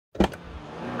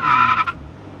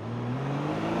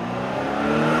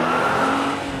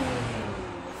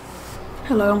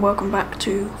Hello and welcome back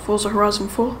to Forza Horizon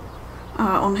 4.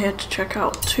 On here to check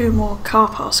out two more car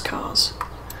pass cars.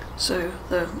 So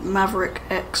the Maverick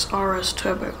X RS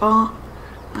Turbo R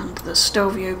and the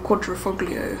Stelvio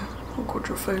Quadrifoglio,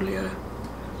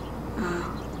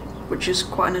 which is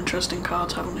quite an interesting car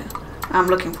to have on here. I'm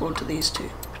looking forward to these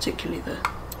two, particularly the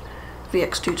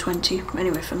VX220.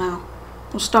 Anyway, for now,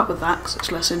 we'll start with that because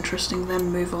it's less interesting, then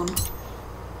move on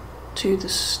to the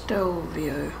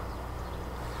Stelvio.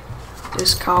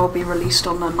 This car will be released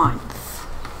on the 9th.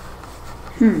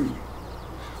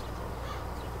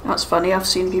 That's funny, I've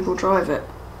seen people drive it.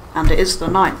 And it is the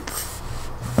 9th.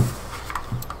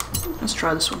 Let's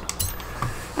try this one.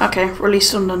 Okay,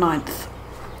 released on the 9th.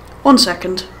 1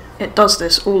 second. It does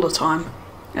this all the time.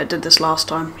 It did this last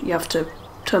time. You have to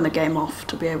turn the game off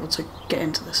to be able to get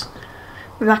into this.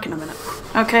 Be back in a minute.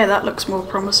 Okay, that looks more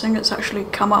promising. It's actually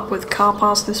come up with car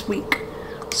pass this week.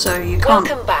 So you can't...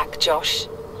 Welcome back, Josh.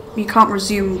 You can't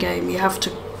resume game. You have to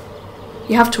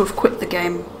have quit the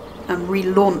game and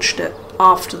relaunched it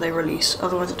after they release,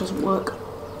 otherwise it doesn't work.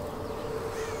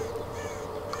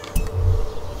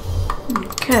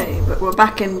 Okay, but we're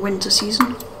back in winter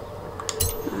season.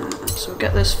 So we'll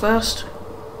get this first.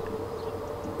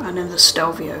 And then the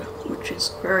Stelvio, which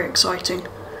is very exciting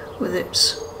with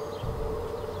its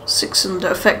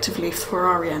 6-cylinder, effectively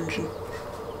Ferrari engine.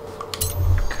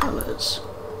 Colours.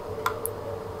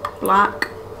 Black.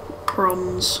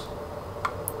 Bronze,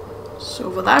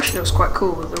 silver. That actually looks quite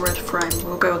cool with the red frame.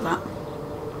 We'll go with that.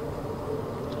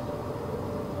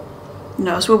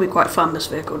 No, this will be quite fun, this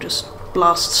vehicle. Just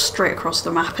blasts straight across the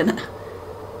map in it.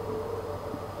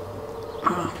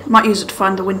 Might use it to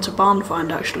find the winter barn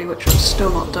find actually, which I've still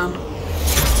not done.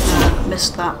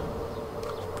 Missed that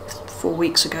 4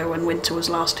 weeks ago when winter was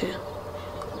last here.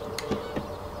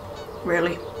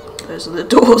 Really? Those are the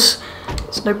doors.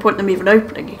 There's no point in them even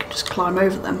opening, you can just climb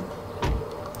over them.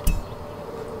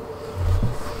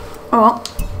 Oh well,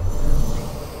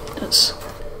 let's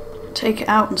take it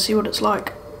out and see what it's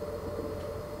like.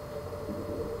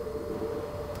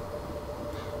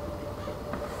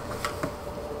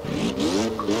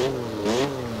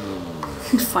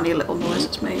 Funny little noise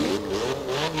it's making.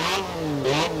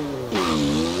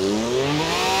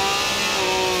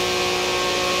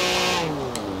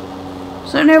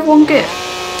 Does it only have one gear?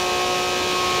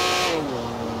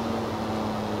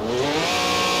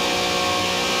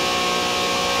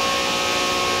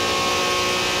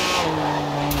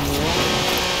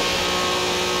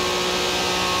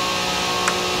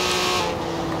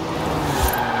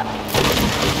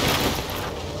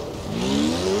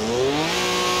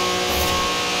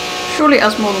 Surely it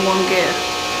has more than one gear.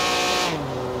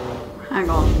 Hang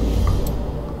on.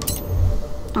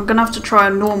 I'm gonna have to try a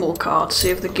normal car to see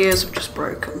if the gears have just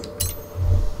broken.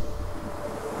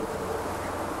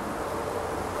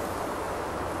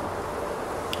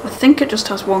 I think it just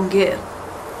has one gear.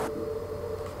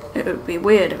 It would be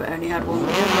weird if it only had one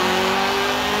gear.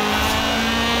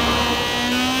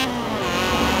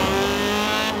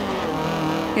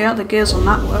 Yeah, the gears on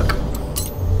that work.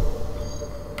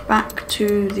 Back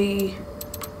to the...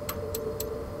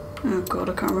 oh god,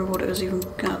 I can't remember what it was even...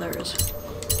 ah, there it is.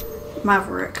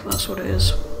 Maverick, that's what it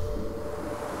is.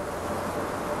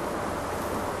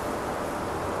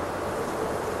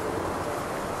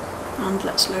 And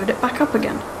let's load it back up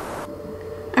again.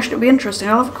 Actually, it'll be interesting.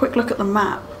 I'll have a quick look at the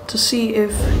map to see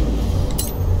if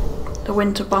the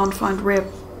winter barn find yeah,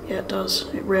 it does.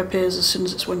 It reappears as soon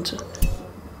as it's winter.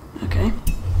 Okay.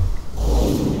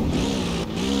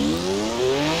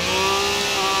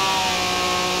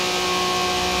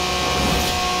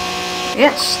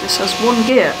 Yes, this has one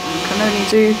gear and can only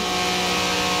do...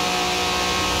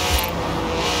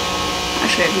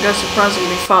 actually, it can go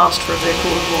surprisingly fast for a vehicle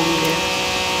with one gear.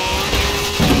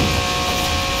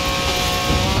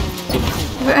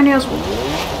 If it only has one...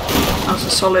 that's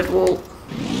a solid wall.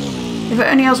 If it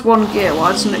only has one gear,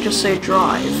 why doesn't it just say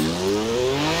drive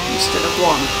instead of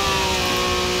one?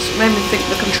 So it made me think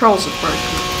the controls are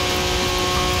broken.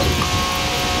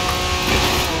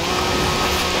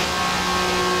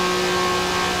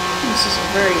 This is a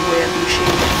very weird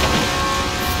machine.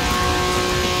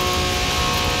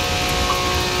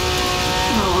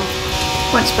 Oh well.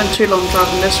 Won't spend too long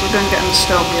driving this, we're going to get in the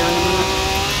Stelvio in a minute.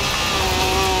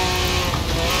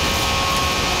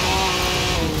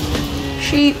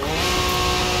 Sheep! I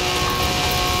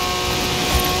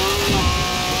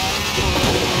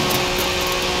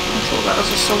thought that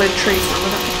was a solid tree for a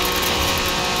minute.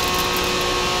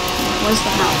 Right, where's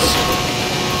the house?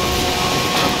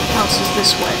 The house is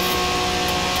this way.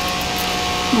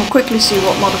 We'll quickly see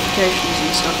what modifications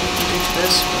and stuff we can do to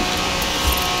this.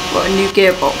 Well, a new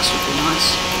gearbox would be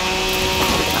nice.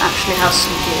 that actually has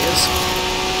some gears.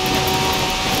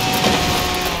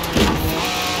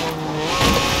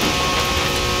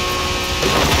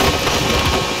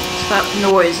 So that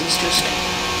noise is just...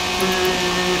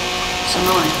 it's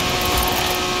annoying.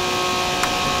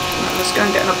 Right, let's go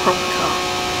and get in a proper car.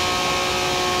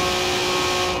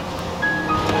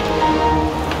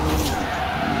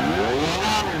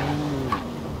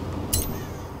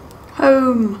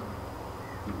 Home!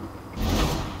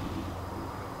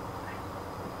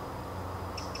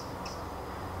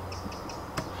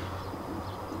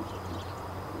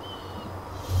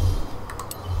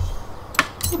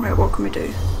 Right, what can we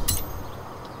do?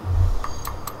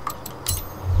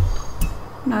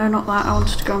 No, not that. I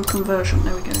wanted to go on conversion.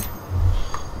 There we go.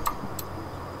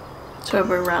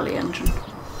 Turbo rally engine.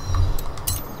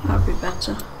 That would be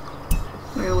better.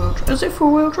 Rear wheel drive. Is it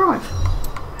 4-wheel drive?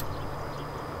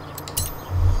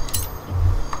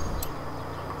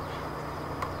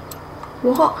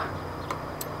 What?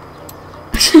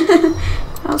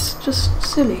 That's just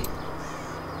silly.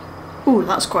 Ooh,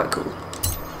 that's quite cool.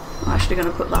 I'm actually going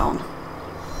to put that on.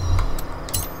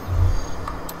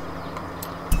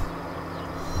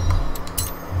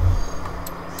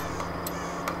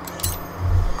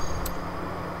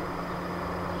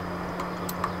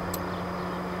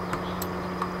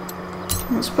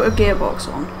 Let's put a gearbox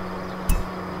on.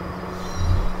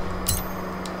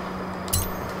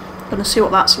 Gonna see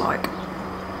what that's like.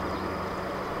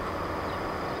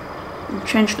 And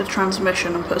change the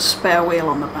transmission and put a spare wheel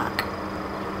on the back.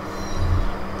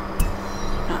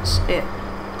 That's it.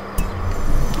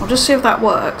 I'll just see if that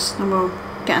works, then we'll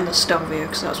get in the Stelvio,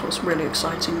 because that's what's really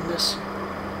exciting in this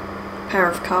pair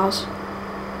of cars.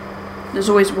 There's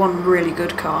always one really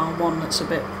good car and one that's a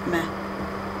bit meh.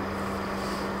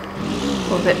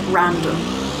 Or a bit random.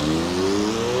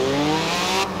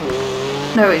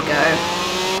 There we go.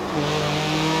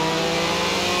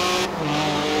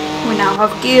 We now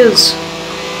have gears.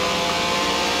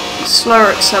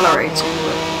 Slower accelerating,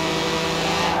 but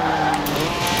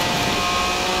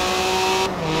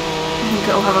I think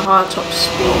it'll have a higher top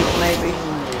speed, maybe.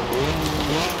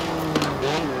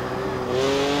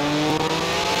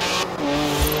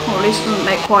 Or at least it doesn't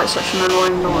make quite such an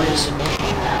annoying noise.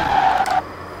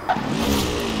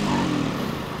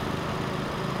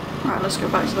 Right, let's go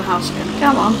back to the house again.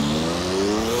 Come on.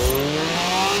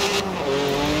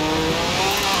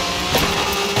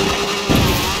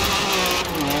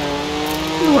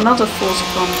 Ooh, another Forza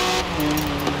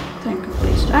thing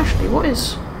completed. Actually, what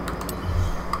is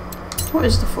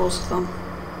the Forza thumb?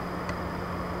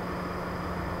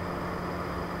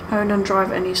 Own and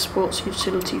drive any sports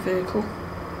utility vehicle.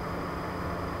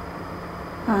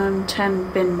 And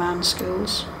 10 bin man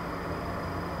skills.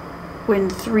 Win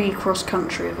 3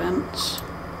 cross-country events.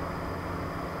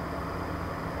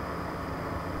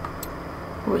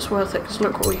 Oh, it's worth it because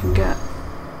look what we can get.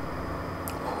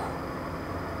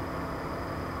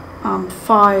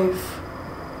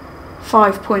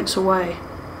 5 points away.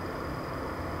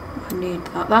 I need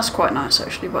that. That's quite nice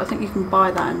actually, but I think you can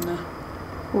buy that in the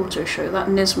auto show. That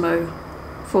Nismo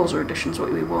Forza edition is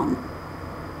what we want.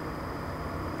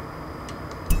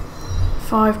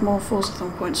 5 more Forza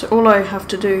Thumb points. So all I have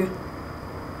to do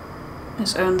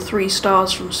is earn 3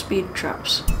 stars from speed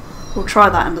traps. We'll try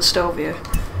that in the Stelvio. And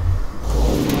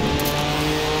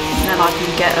then I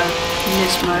can get a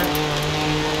Nismo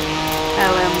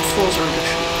LM Forza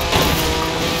edition.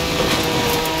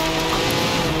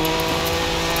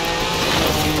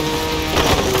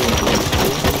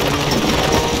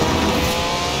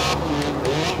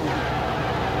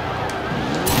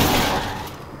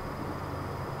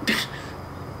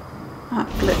 That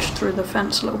glitched through the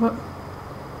fence a little bit.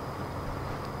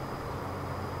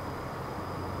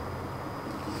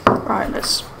 Right,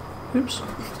 let's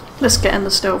get in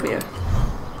the Stelvio.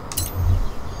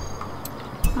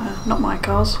 Not my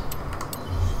cars.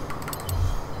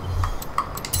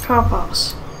 Car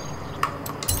pass.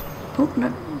 Oh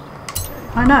no.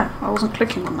 I know, I wasn't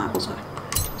clicking on that, was I?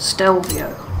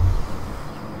 Stelvio.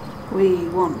 We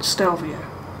want Stelvio.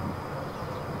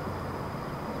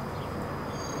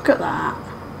 Look at that.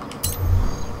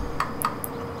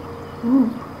 Ooh.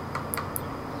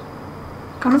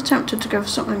 Kind of tempted to go for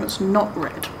something that's not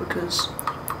red because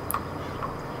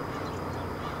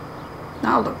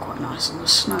that'll look quite nice in the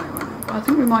snow, won't it? But I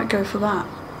think we might go for that.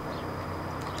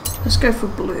 Let's go for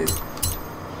blue.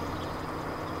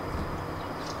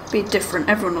 Be different,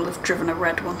 everyone will have driven a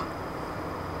red one.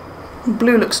 And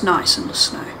blue looks nice in the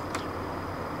snow.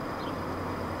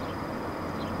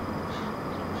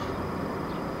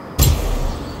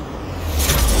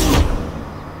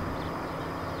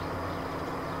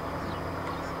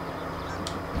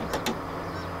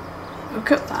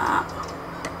 look at that.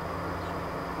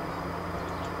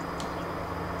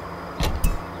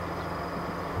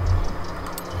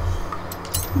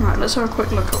 Right, let's have a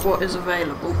quick look at what is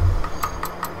available.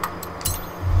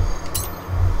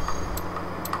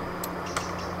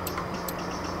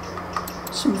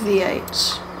 Some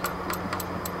V8s.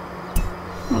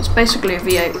 Well, it's basically a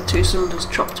V8 with 2 cylinders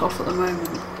chopped off at the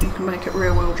moment. You can make it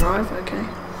rear wheel drive, okay.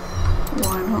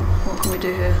 Why not? What can we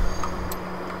do here?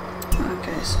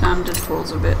 Okay, standard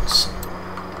Forza bits.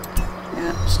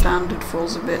 Yeah, standard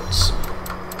Forza bits.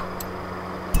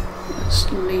 Let's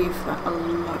leave that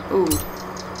alone. Ooh.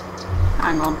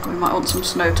 Hang on, we might want some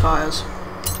snow tyres.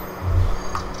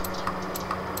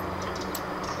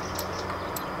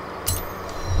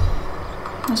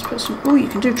 Let's put some... Oh, you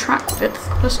can do track width.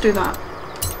 Let's do that.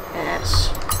 Yes.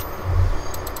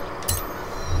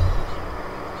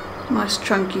 Nice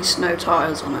chunky snow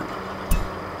tyres on it.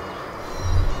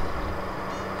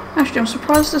 Actually, I'm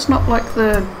surprised there's not like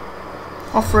the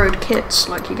off-road kits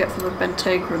like you get for the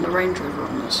Bentayga and the Range Rover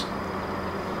on this.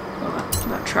 Well,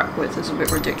 that track width is a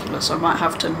bit ridiculous. I might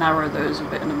have to narrow those a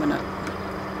bit in a minute.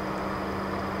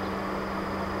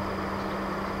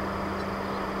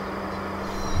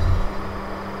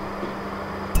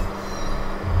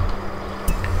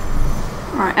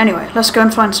 Alright, anyway, let's go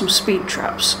and find some speed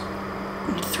traps.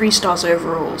 I need 3 stars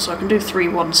overall, so I can do 3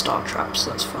 1-star traps,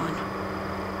 that's fine.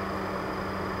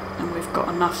 And we've got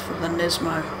enough for the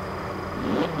Nismo.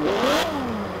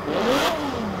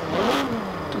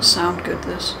 Does sound good,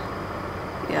 this.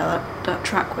 Yeah, that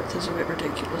track width is a bit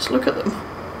ridiculous. Look at them.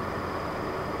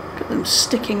 Look at them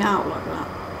sticking out like that.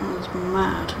 That is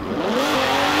mad.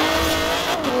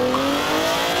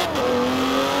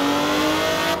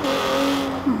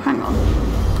 Oh, hang on.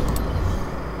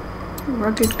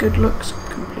 Rugged good looks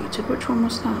completed. Which one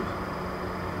was that?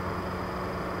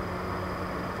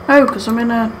 Oh, because I'm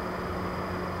in a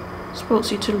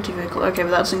sports utility vehicle. Okay,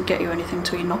 but that doesn't get you anything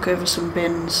until you knock over some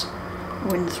bins,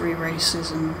 win 3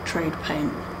 races and trade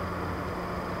paint.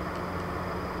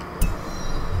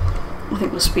 I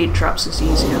think the speed traps is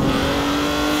easier.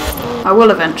 I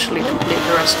will eventually complete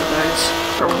the rest of those,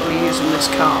 probably using this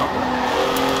car.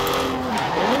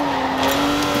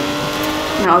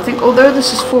 Now, I think although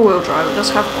this is 4-wheel drive, it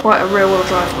does have quite a rear-wheel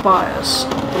drive bias,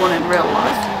 the one in real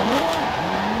life.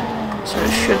 So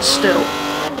it should still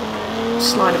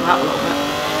slide about a little bit.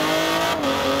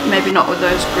 Maybe not with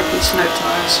those grippy snow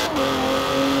tyres.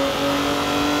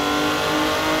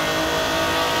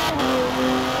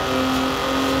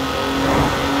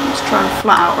 Let's try and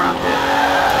flat out around here.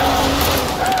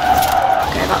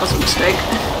 Okay, that was a mistake.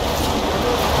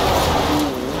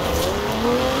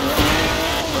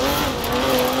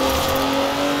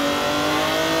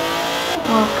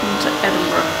 Welcome to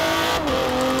Edinburgh.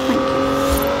 Thank you.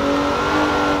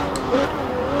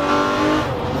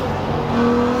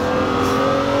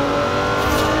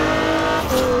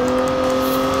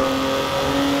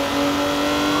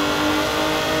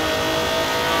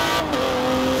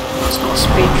 That's not a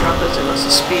speed trap, is it? That's a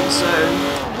speed zone.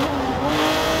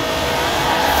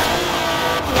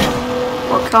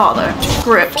 What car though?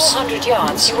 Grips. 400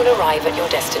 yards, you will arrive at your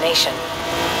destination.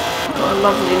 Got a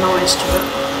lovely noise to it.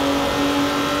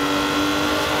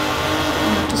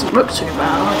 Doesn't look too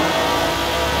bad either.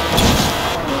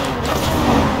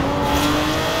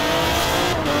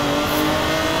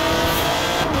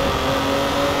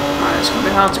 Right, it's going to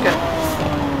be hard to get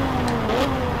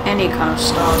any kind of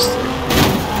stars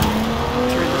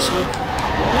through this one.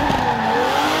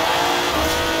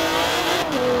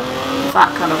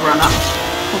 That kind of run up.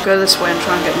 We'll go this way and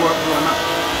try and get more of a run up.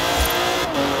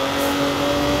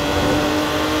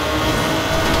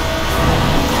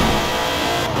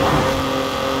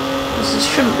 This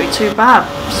shouldn't be too bad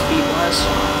speed-wise.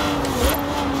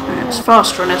 It's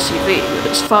fast for an SUV, but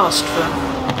it's fast for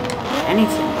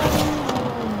anything.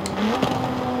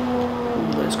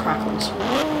 All those crackles.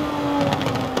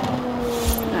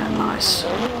 Yeah, nice.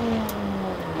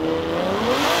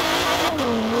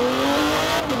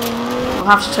 We'll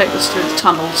have to take this through the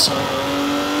tunnels.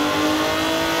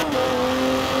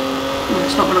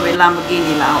 It's not going to be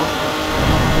Lamborghini loud.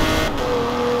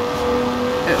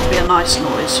 It'll be a nice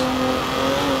noise.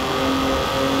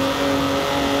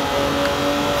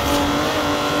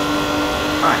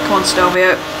 Alright, come on,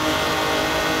 Stelvio.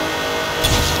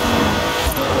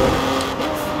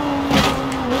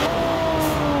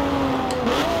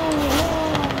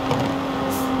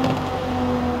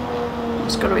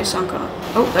 There's got to be some kind of...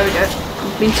 Oh, there we go.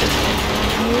 Completed.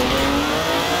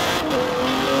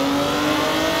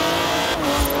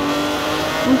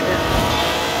 Oh dear.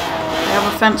 They have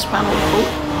a fence panel. Oh.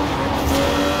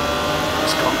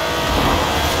 It's gone.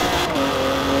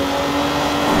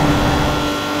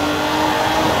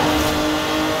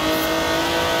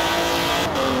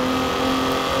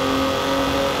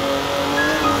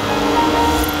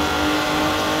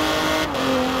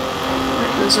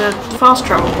 there's a fast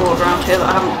travel board around here that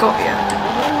I haven't got yet.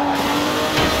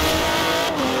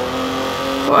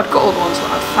 Thought I'd got all the ones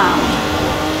that I've found.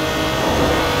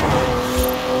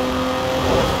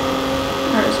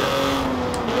 Where is it?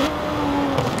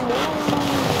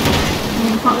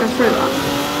 You can't go through that.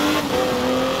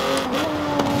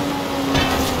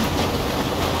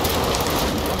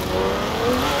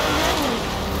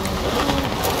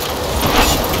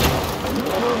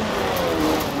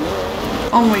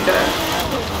 On we go.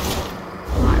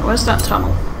 Right, where's that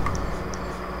tunnel?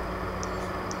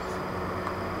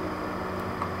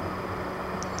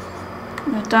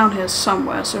 They're down here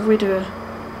somewhere, so if we do a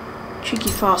cheeky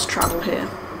fast travel here,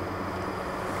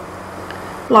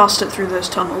 blast it through those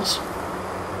tunnels,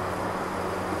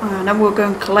 and then we'll go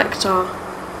and collect our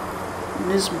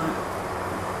Nismo.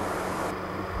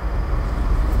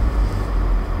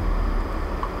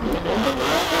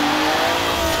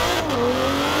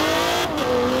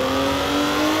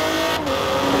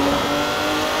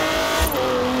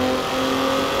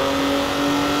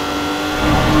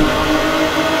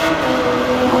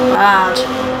 Bad.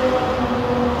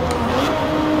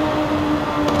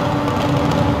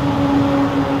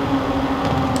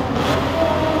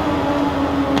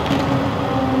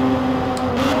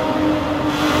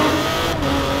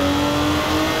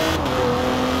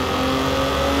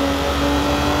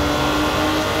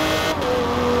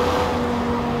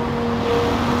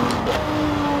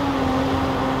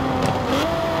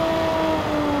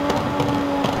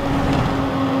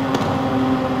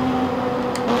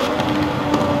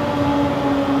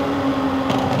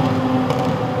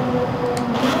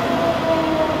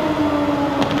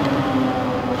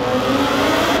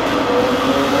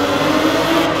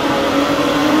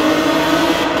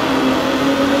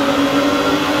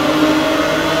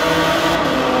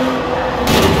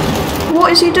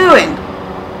 What is he doing?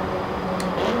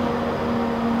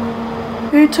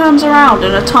 Who turns around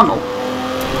in a tunnel?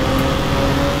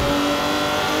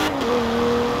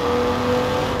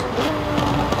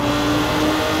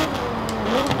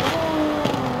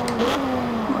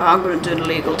 Well, I'm going to do an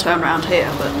illegal turn around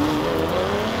here, but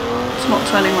it's not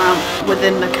turning around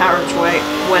within the carriageway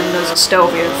when there's a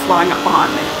Stelvio flying up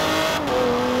behind me.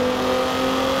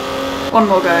 One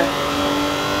more go,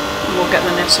 and we'll get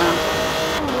the Nissan.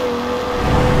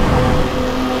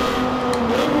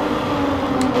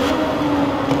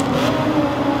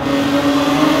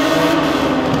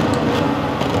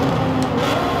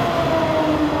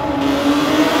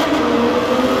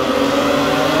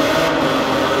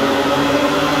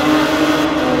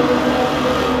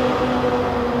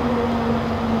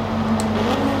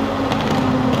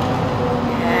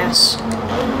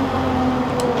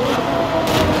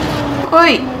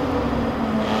 Oi!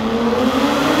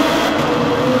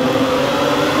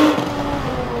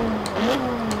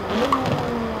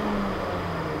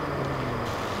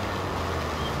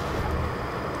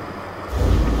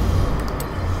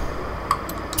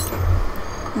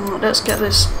 Right, let's get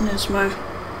this Nismo.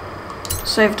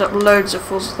 Saved up loads of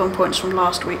Forza Thon points from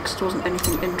last week because there wasn't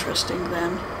anything interesting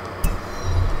then.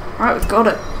 Right, we've got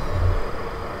it.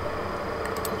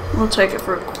 We'll take it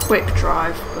for a quick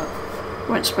drive, but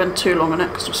won't spend too long on it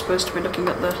because we're supposed to be looking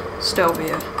at the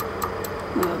Stelvio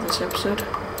this episode.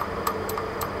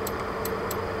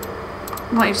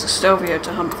 I might use the Stelvio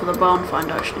to hunt for the barn find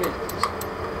actually.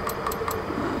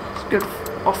 It's a good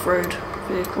off-road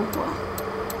vehicle. Well,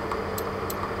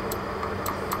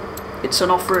 it's an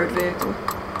off-road vehicle.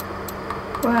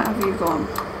 Where have you gone?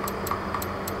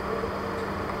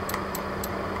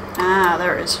 Ah,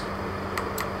 there it is.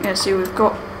 Yeah, see, we've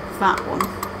got that one.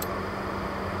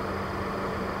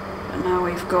 Now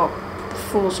we've got the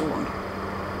Forza one.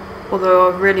 Although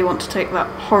I really want to take that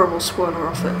horrible spoiler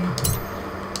off it.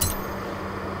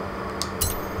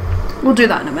 We'll do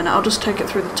that in a minute, I'll just take it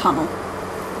through the tunnel.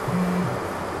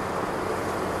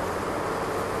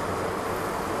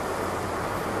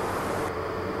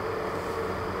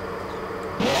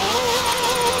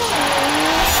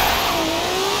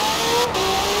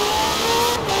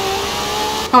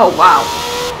 Oh wow.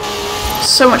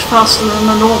 So much faster than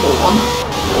the normal one.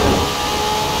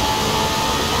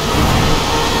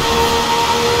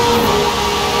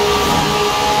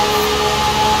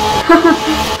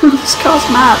 This car's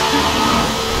mad.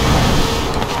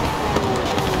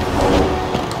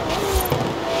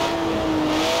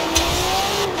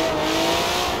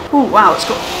 Oh wow, it's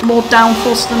got more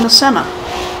downforce than the Senna.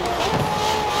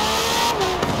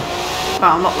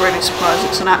 Well, I'm not really surprised,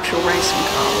 it's an actual racing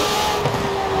car. But...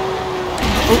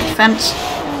 oh, fence.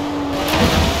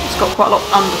 It's got quite a lot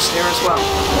of understeer as well.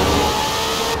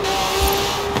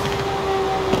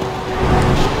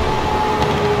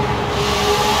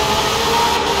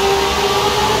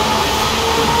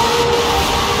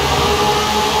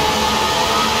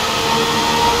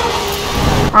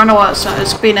 I know why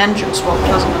it's been engine swapped,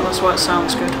 hasn't it? That's why it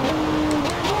sounds good.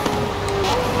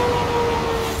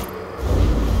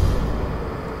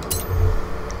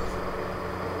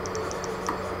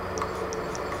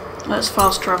 Let's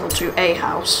fast travel to a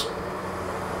house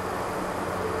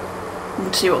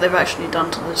and see what they've actually done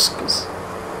to this, because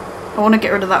I want to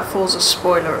get rid of that Forza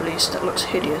spoiler at least. It looks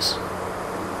hideous.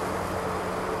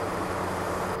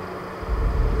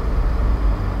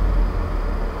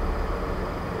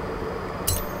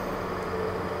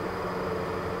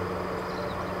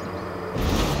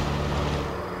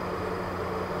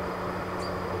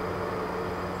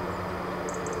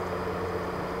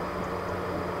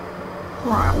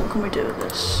 Right, what can we do with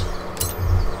this?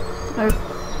 Nope.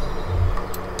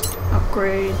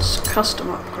 Upgrades, custom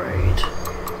upgrade,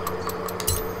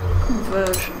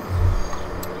 conversion,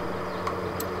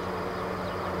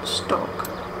 stock,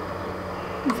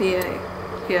 V8.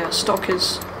 Yeah, stock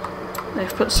is,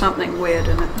 they've put something weird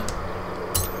in it.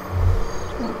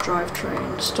 What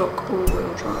drivetrain, stock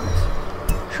all-wheel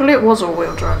drive. Surely it was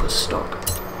all-wheel drive as stock.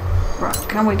 Right,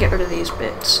 can we get rid of these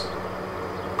bits?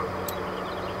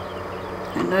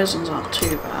 And those ones aren't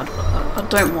too bad, but I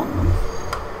don't want them.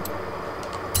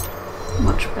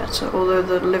 Much better, although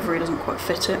the livery doesn't quite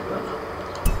fit it, but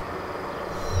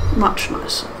much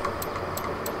nicer.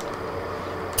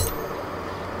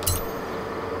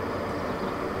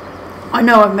 I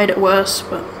know I've made it worse,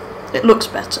 but it looks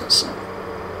better, so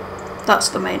that's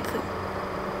the main thing.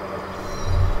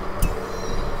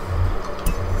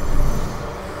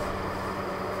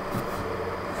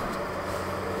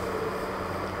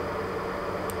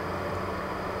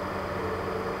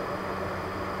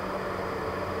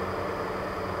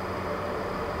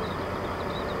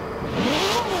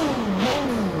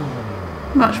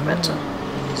 Much better.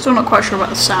 Still not quite sure about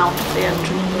the sound of the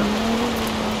engine,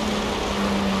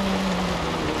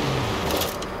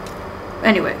 but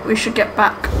anyway, we should get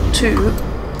back to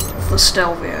the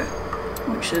Stelvio,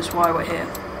 which is why we're here.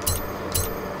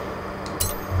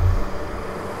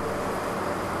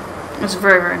 It's a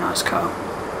very, very nice car.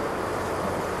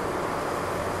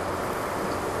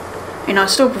 You know, I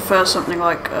still prefer something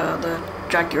like the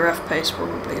Jaguar F-Pace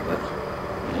probably, but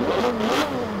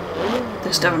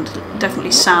this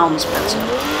definitely sounds better.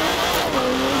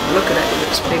 Look at it with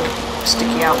its big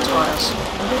sticky out tyres.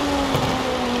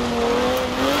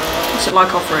 What's it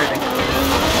like off-roading?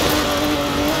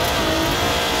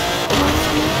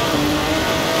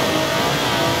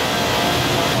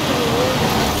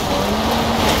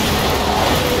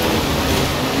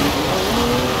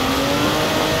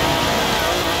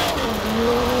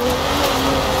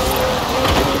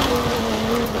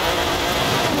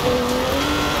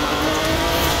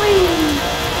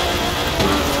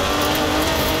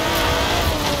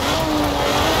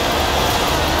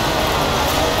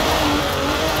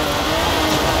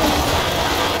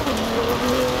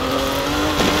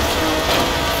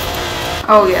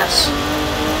 Oh yes.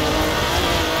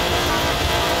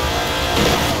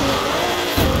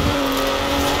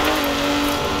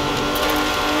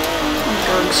 I'm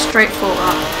going straight for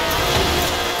that.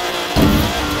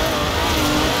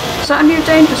 Is that a new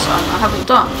danger sign I haven't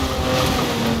done?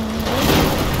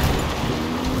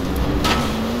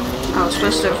 I was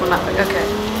supposed to do it from that way, okay.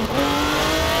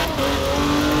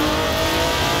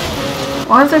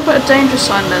 Why have they put a danger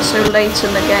sign there so late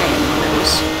in the game when it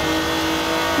was...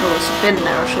 Oh, there's a bin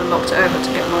there, I should have knocked it over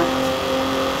to get my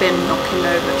bin knocking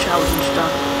over challenge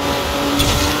done.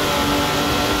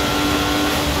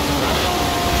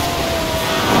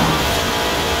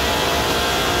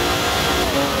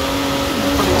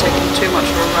 I'm probably taking too much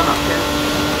of a run up here.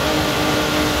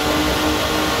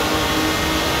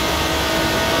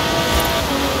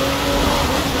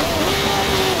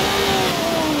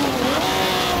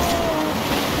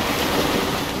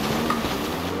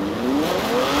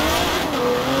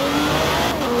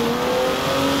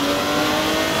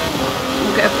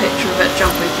 Get a picture of it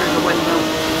jumping through the window.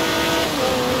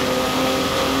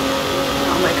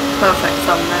 That'll make a perfect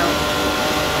thumbnail.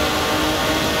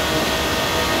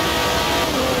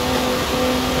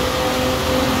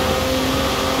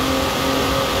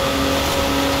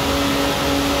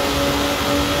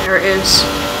 There it is.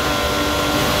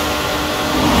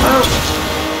 Oh!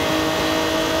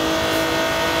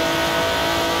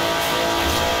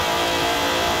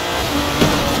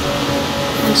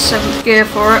 In 7th gear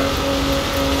for it.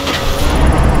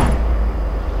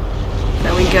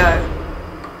 There we go.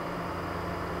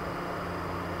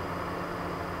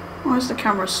 Why is the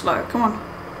camera slow? Come on.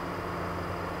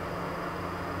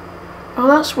 Oh,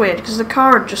 that's weird, because the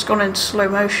car had just gone into slow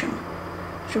motion.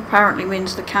 Which apparently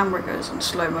means the camera goes in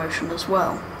slow motion as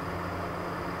well.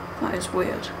 That is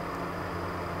weird.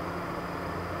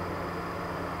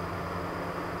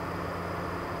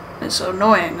 It's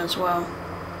annoying as well.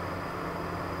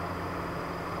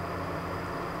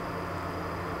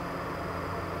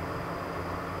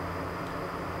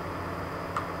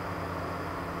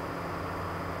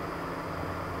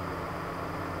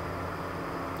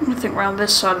 I think round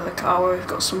this side of the car where we've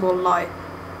got some more light.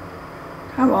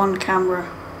 Come on, camera.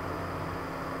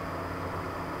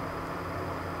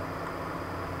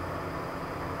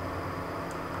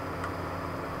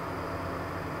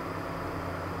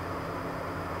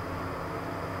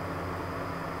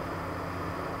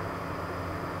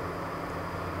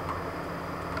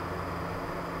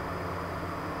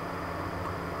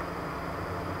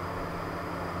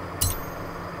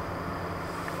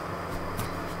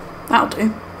 That'll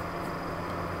do.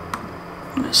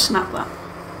 Let's snap that.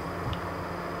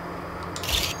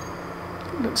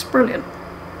 Looks brilliant.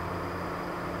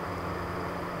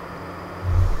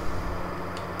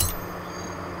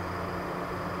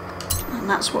 And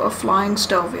that's what a flying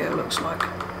Stelvio looks like.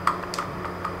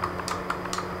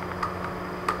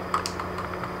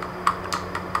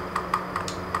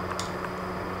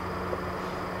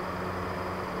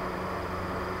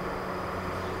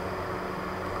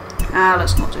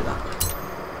 Let's not do that.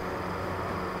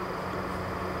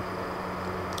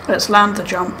 Let's land the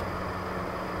jump.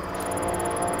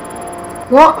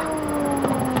 What?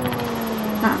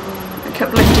 Ah, it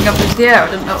kept lifting up into the air, I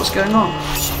didn't know what was going on.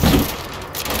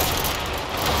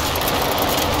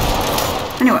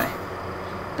 Anyway,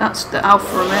 that's the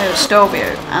Alfa Romeo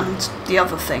Stelvio and the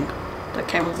other thing that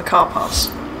came with the car pass.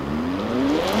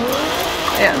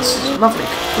 Yeah, it's a lovely,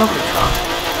 lovely car.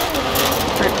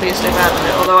 Very pleased they've added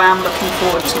it, although I am looking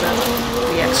forward to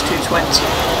the X220.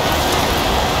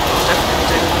 I'll definitely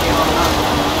do a video on that,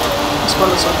 as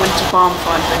well as a winter barn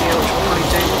find video, which I'll probably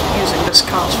do using this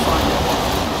car's finder.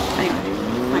 Anyway,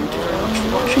 thank you very much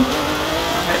for watching.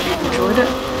 I hope you've enjoyed it,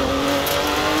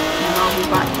 and I'll be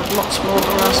back with lots more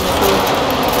Horizon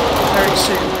 4.